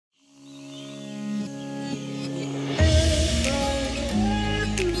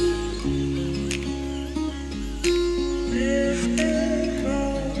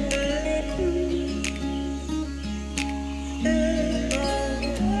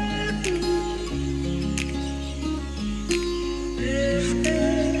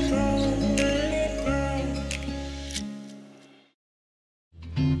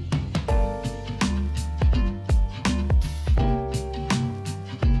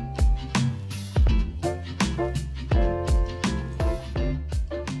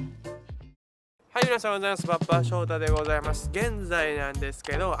皆さんおはようございます。バッパー翔太でございます。現在なんです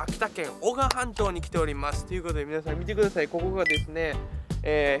けど、秋田県男鹿半島に来ております。ということで皆さん見てください。ここがですね、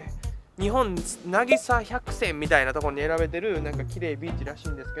日本渚百選みたいなところに選べてるなんか綺麗ビーチらしい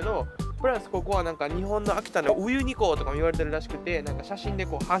んですけど、プラスここはなんか日本の秋田のウユニ港とかも言われてるらしくて、なんか写真で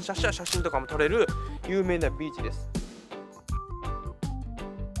こう反射した写真とかも撮れる有名なビーチです。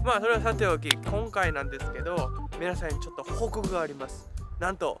まあそれはさておき、今回なんですけど皆さんにちょっと報告があります。な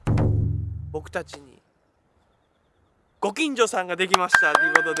んと僕たちにご近所さんができましたと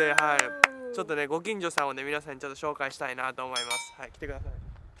いうことで、はい、ちょっとねご近所さんをね皆さんにちょっと紹介したいなと思います。はい、来てください。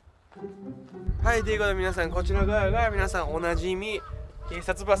はい、ということで皆さん、こちら側が皆さんおなじみ警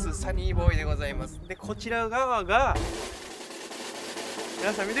察バスサニーボーイでございます。でこちら側が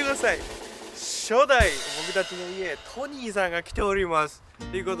皆さん見てください、初代僕たちの家トニーさんが来ております。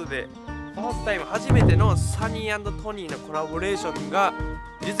ということでファーストタイム初めてのサニー&トニーのコラボレーションが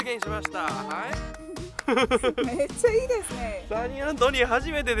実現しました。はいめっちゃいいですね。サニー&トニー初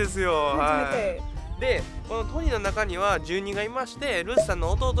めてですよ。初めて。はい、でこのトニーの中には住人がいまして、ルースさん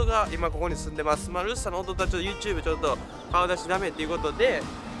の弟が今ここに住んでます。ルースさんの弟はちょっと YouTube ちょっと顔出しダメっていうことで、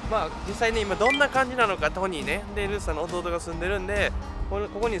実際ね今どんな感じなのかトニーね、でルースさんの弟が住んでるんで、こ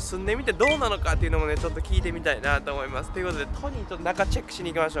こに住んでみてどうなのかっていうのもねちょっと聞いてみたいなと思います。ということでトニーちょっと中チェックし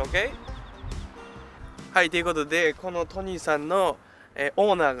に行きましょう。 OK。 はい、ということでこのトニーさんの、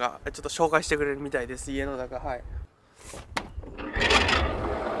オーナーがちょっと紹介してくれるみたいです、家の中。はい、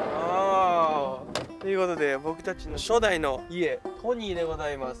ということで僕たちの初代の家トニーでご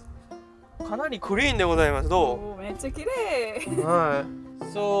ざいます。かなりクリーンでございます。どう？めっちゃ綺麗。はい。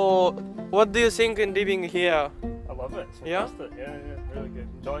So, what do you think in living here? I love it. It's Yeah? fantastic. Yeah, really good.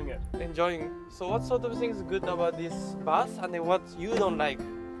 Enjoying it. Enjoying. So, what sort of things good about this bus, and then what you don't like?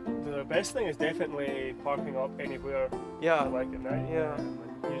 The best thing is definitely parking up anywhere Yeah. I like at night. Yeah.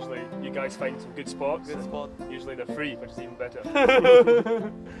 And usually you guys find some good spots. Good spot. Usually they're free, which is even better.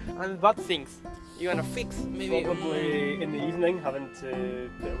 And what things you wanna fix? Maybe. Probably in the evening having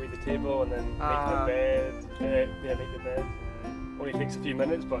to put away the table and then make the bed. Make the bed. Only takes a few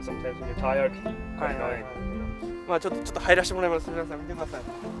minutes, but sometimes when you're tired, quite annoying. ちょっと入らせてもらいます。皆さん見てください。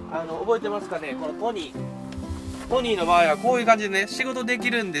覚えてますかね、このトニーの場合はこういう感じでね仕事で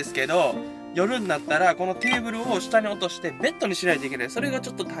きるんですけど、夜になったらこのテーブルを下に落としてベッドにしないといけない。それがち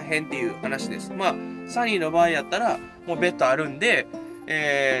ょっと大変っていう話です。サニーの場合やったらもうベッドあるんで、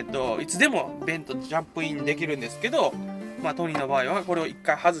いつでもベッドジャンプインできるんですけど、トニーの場合はこれを一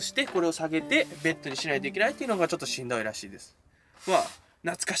回外してこれを下げてベッドにしないといけないっていうのがちょっとしんどいらしいです。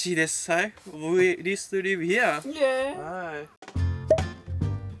懐かしいです。はい。We used to live here. Yeah. はい。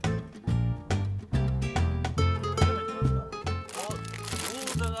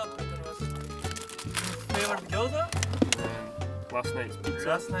Favorite gyoza? Last night's pizza.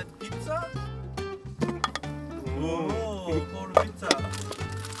 Last night pizza? Oh, cold pizza.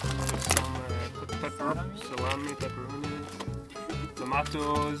 Some salami, pepperoni,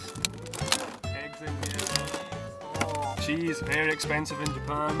 tomatoes, eggs in here. Cheese, very expensive in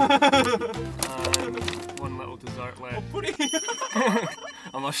Japan. And one little dessert left.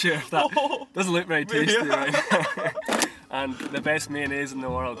 I'm not sure if that doesn't look very tasty, right? And the best mayonnaise in the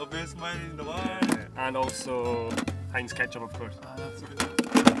world. The best mayonnaise in the world. And also Heinz ketchup, of course. That's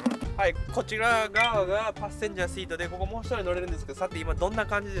good. はい、こちら側がパッセンジャーシートで、ここもう一人乗れるんですけど、さて今どんな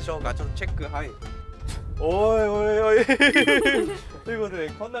感じでしょうか。ちょっとチェック。はい。おいおいおいということで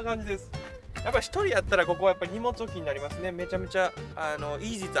こんな感じです。やっぱ一人やったらここはやっぱり荷物置きになりますね。めちゃめちゃ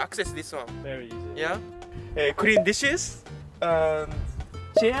easy to access this one. Very easy. Yeah. Clean dishes,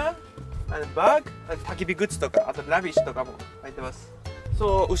 chair, and bag, 焚き火グッズとか、あとラビッシュとかも入ってます。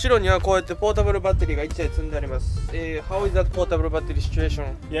そう、後ろにはこうやってポータブルバッテリーが1台積んであります。How is that portable battery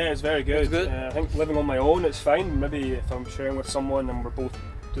situation? Yeah, it's very good. It's good? I think living on my own, it's fine. Maybe if I'm sharing with someone and we're both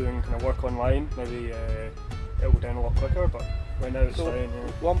doing kind of work online, maybe it'll go down a lot quicker. But right now it's fine.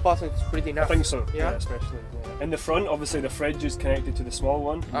 Yeah. One person is pretty enough. I think so. Yeah, especially. Yeah. In the front, obviously the fridge is connected to the small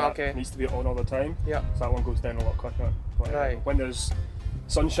one. Okay. Needs to be on all the time. Yeah. So that one goes down a lot quicker. But, Right. When there's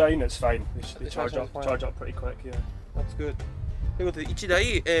sunshine, it's fine. They charge up pretty quick. Yeah. That's good. ということで1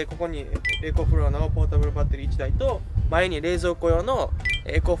台、ここにエコフローのポータブルバッテリー1台と、前に冷蔵庫用の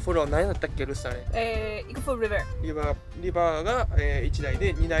エコフロー何だったっけルスターね。エコフローリバーが、1台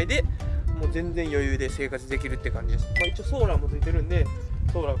で2台でもう全然余裕で生活できるって感じです。一応ソーラーもついてるんで、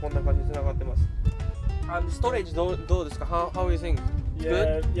ソーラーこんな感じでつながってます。ストレージどうですか？ How you think?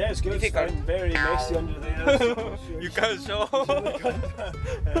 Yeah, yeah, it's good. It's fine. Very messy under there. You can't show.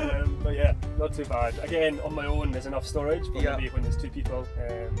 But yeah, not too bad. Again, on my own, there's enough storage. But Yeah. maybe when there's two people,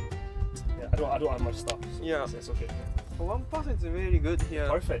 yeah, I don't have much stuff. So Yeah. it's okay. One person is very good here.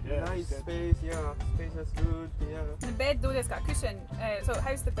 Perfect, yeah. Nice space, yeah. Space is good, yeah. The bed, どうですか? Cushion. So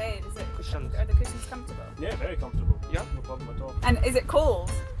how's the bed? Is it Cushions. Are the cushions comfortable? Yeah, very comfortable. Yeah. No problem at all. And is it cold?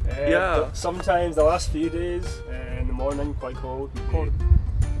 Yeah. Sometimes the last few days in the morning quite cold. Cold.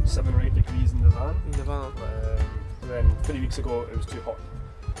 7 or 8 degrees in the van. In the van. Then 3 weeks ago it was too hot.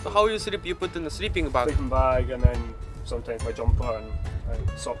 So how you sleep? You put in the sleeping bag. Sleeping bag and then sometimes my jumper and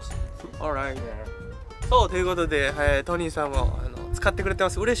socks. Alright. Yeah. そうということで、トニーさんも使ってくれてま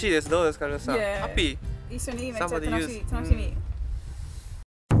す。嬉しいです。どうですか皆さん。Yeah. ハッピー。一緒にめっちゃ Somebody 楽し use- 楽しみ。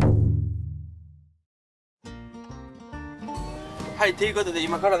はいということで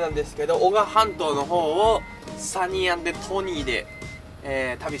今からなんですけど、男鹿半島の方をサニー&トニーで、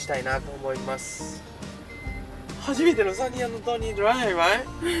旅したいなと思います。初めてのサニー&トニードライブ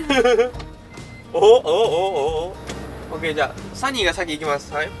おおおおお OK じゃあサニーが先行きま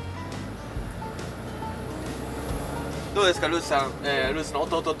す。はい。どうですかルースさん、ルースの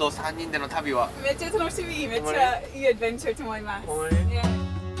弟と3人での旅は。めっちゃ楽しみ。めっちゃいいアドベンチャーと思います。ほんまに Yeah.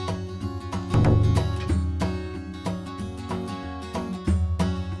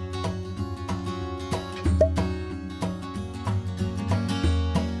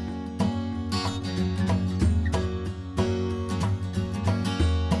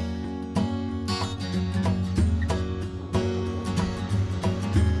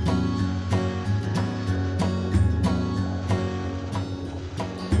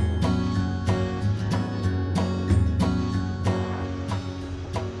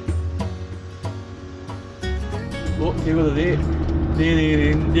 お、ということで、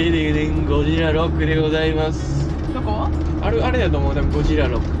ゴジラロックでございます。どこ？あれだと思う、多分ゴジラ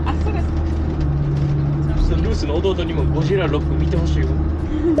ロック。あ、そうです。ルースの弟にもゴジラロック見てほしいよ。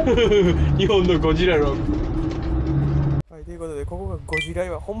日本のゴジラロック。はい、ということで、ここがゴジラ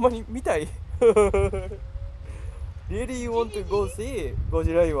岩、ほんまに見たい。Really want to go see ゴ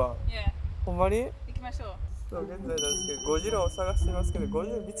ジラ岩。Yeah. ほんまに？行きましょう。そう、現在なんですけど、ゴジラを探してますけど、ゴジ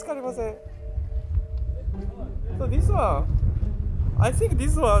ラ見つかりません。So this one, I think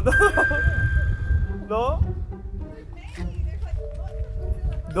this one. No?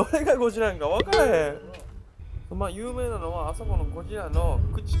 どれがゴジラなんか分からへん。まあ有名なのはあそこのゴジラの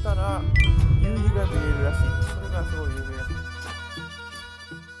口から夕日が見えるらしい。それがすごい有名らしい。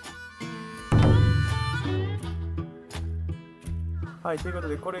はい、ということ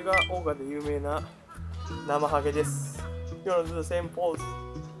でこれがオーガで有名な生ハゲです。You wanna do the same pose?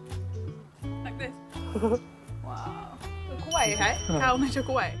 Like this. Wow. 怖い、はい？顔めっちゃ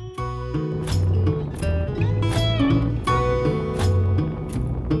怖い。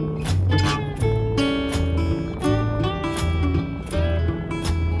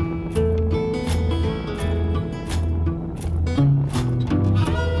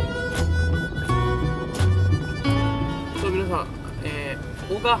皆さん、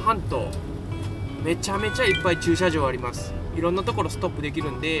男鹿半島めちゃめちゃいっぱい駐車場あります。いろんなところストップでき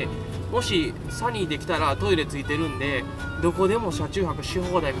るんで、もしサニーで来たらトイレついてるんで、どこでも車中泊し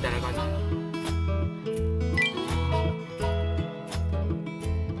放題みたいな感じ。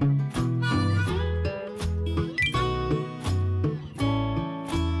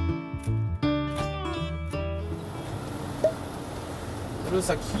ルー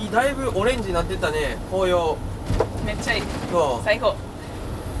さん、木だいぶオレンジになってたね。紅葉。めっちゃいい。そう。最高。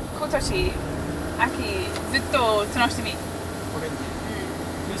今年、秋、ずっと楽しみ。オレンジ。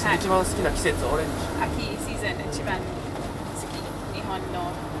ルーさん一番好きな季節、オレンジ。秋シーズン一番好き。日本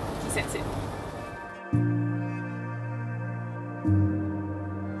の季節。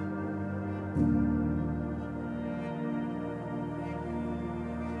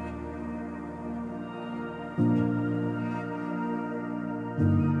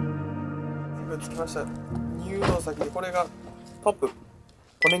着きました。入道先でこれがトップ。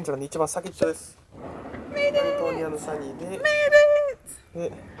オレンジの一番先っちょです。カリフォルニアのサニー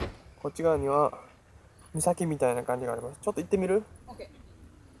で、こっち側には岬みたいな感じがあります。ちょっと行ってみる？ OK。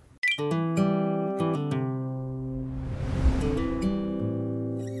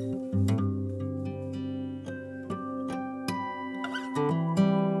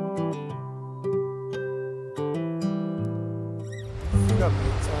がめち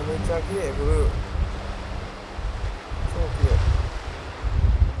ゃめちゃ綺麗、ブルー。超綺麗。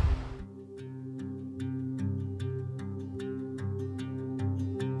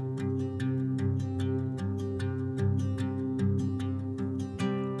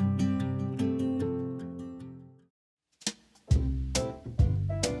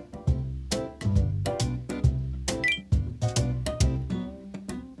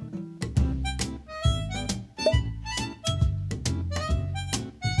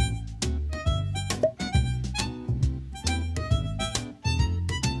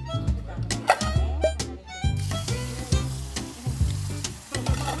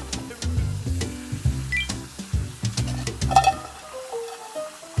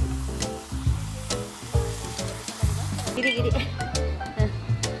ギリギリ。二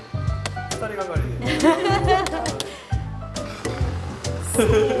人がかりで。そう、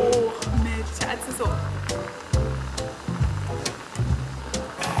めっちゃ熱そう。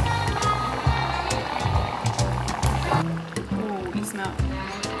おお、いいっすな。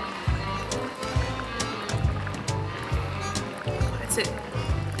熱い。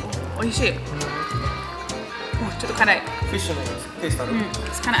おいしい。お、ちょっと辛い。フィッシュのテイストある。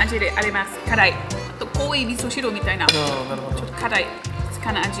魚味であります。辛い。あと濃い味噌汁みたいな。ちょなるほど。っと辛い。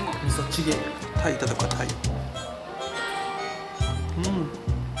魚味も。味噌チゲ、タイだとかタイ。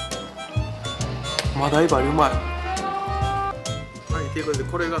マダイバリうまい。はい、ということで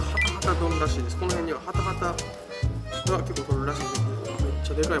これがハタハタ丼らしいです。この辺にはハタハタが結構取るらしいんですけど、めっ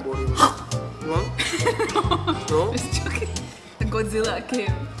ちゃでかいボリューム。うまん？の？ Just joking. The Godzilla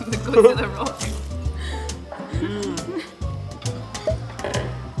came. The Godzilla rock.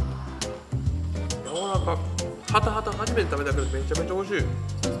 柔らか。ハタハタ初めて食べたけどめちゃめちゃ美味しい。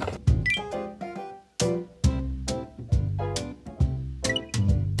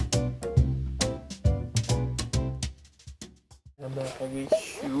生ハゲ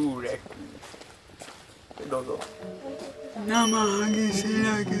集落。どうぞ。生ハゲ集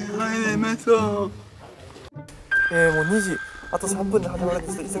落入れましょう。もう2時、あと3分で始まるん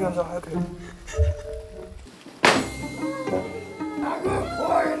です。急ぎましょう、早く。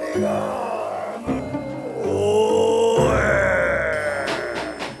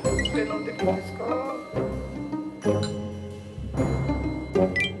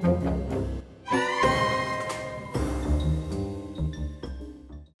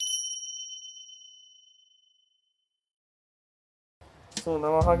そう、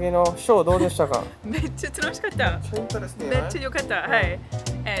生ハゲのショーどうでしたか？めっちゃ楽しかった。めっちゃですね。めっちゃ良かった。はい。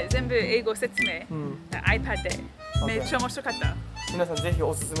全部英語説明。iPad で。めっちゃ面白かった。皆さんぜひ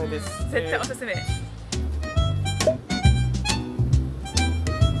おすすめです。絶対おすすめ。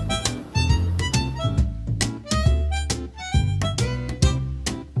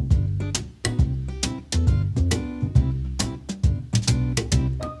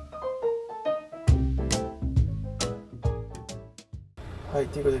はい、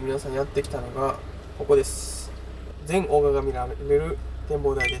ということで皆さんやってきたのがここです。全大賀が見られる展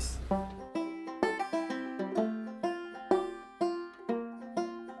望台です。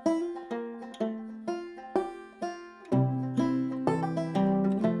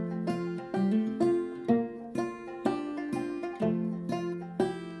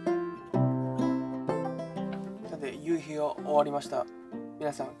さて夕日が終わりました。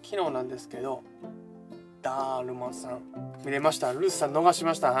皆さん昨日なんですけど、ダールマさん見れました？ルースさん逃し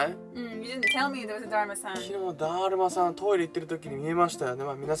ました？はい。You didn't tell me there was a Dharmaさん。昨日ダールマさんトイレ行ってる時に見えましたよね。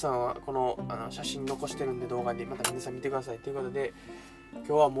まあ皆さんはこの写真残してるんで動画でまた皆さん見てくださいということで、今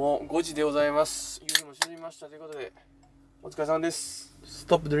日はもう5時でございます。夕日も沈みましたということでお疲れ様です。ス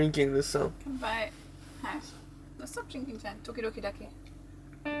トップドリンキングルースさん。乾杯。はい。ストップドリンキングじゃん。時々だけ。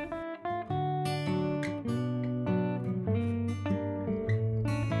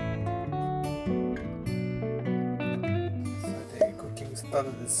スター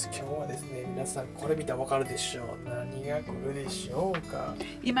トです。今日はですね、皆さんこれ見たらわかるでしょう。何が来るでしょうか。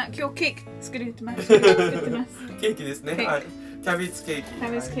今日ケーキ作ってます。ケーキですね。はい。キャベツケーキ。キ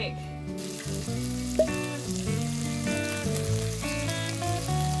ャベツケーキ。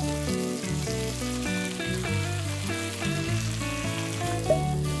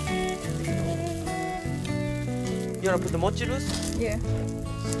You wanna put the mochilus? Yeah.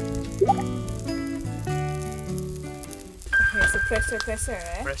 Okay, so pressure,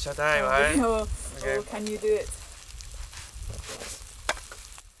 eh? Pressure time, right? Oh, Okay. oh, can you do it?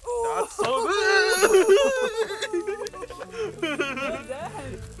 That's so good! Well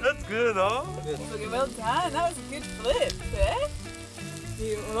done. That's good, huh? Okay, well done. That was a good flip, eh?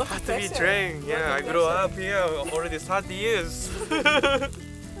 You lost Had to be pressure. trained. Yeah, I grew up here already 30 years.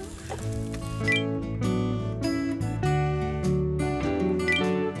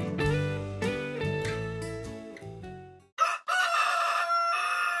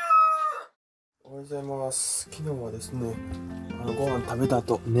 おはようございます。昨日はですね、ご飯食べた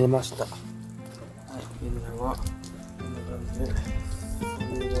後寝ました。はい、みんなはこんな感じで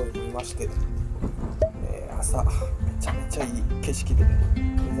すごい見まして、朝めちゃめちゃいい景色で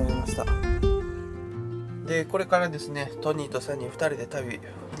ございました。でこれからですね、トニーとサニー2人で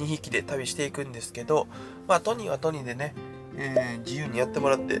2匹で旅していくんですけど、まあトニーはトニーでね、自由にやっても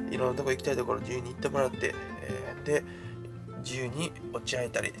らって、いろんなとこ行きたいところ自由に行ってもらって、で自由に落ち合え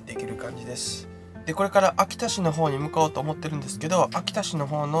たりできる感じです。でこれから秋田市の方に向かおうと思ってるんですけど、秋田市の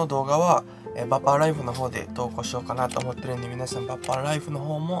方の動画はバッパーライフの方で投稿しようかなと思ってるんで、皆さんバッパーライフの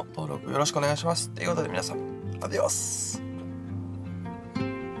方も登録よろしくお願いします。ということで皆さんアディオス。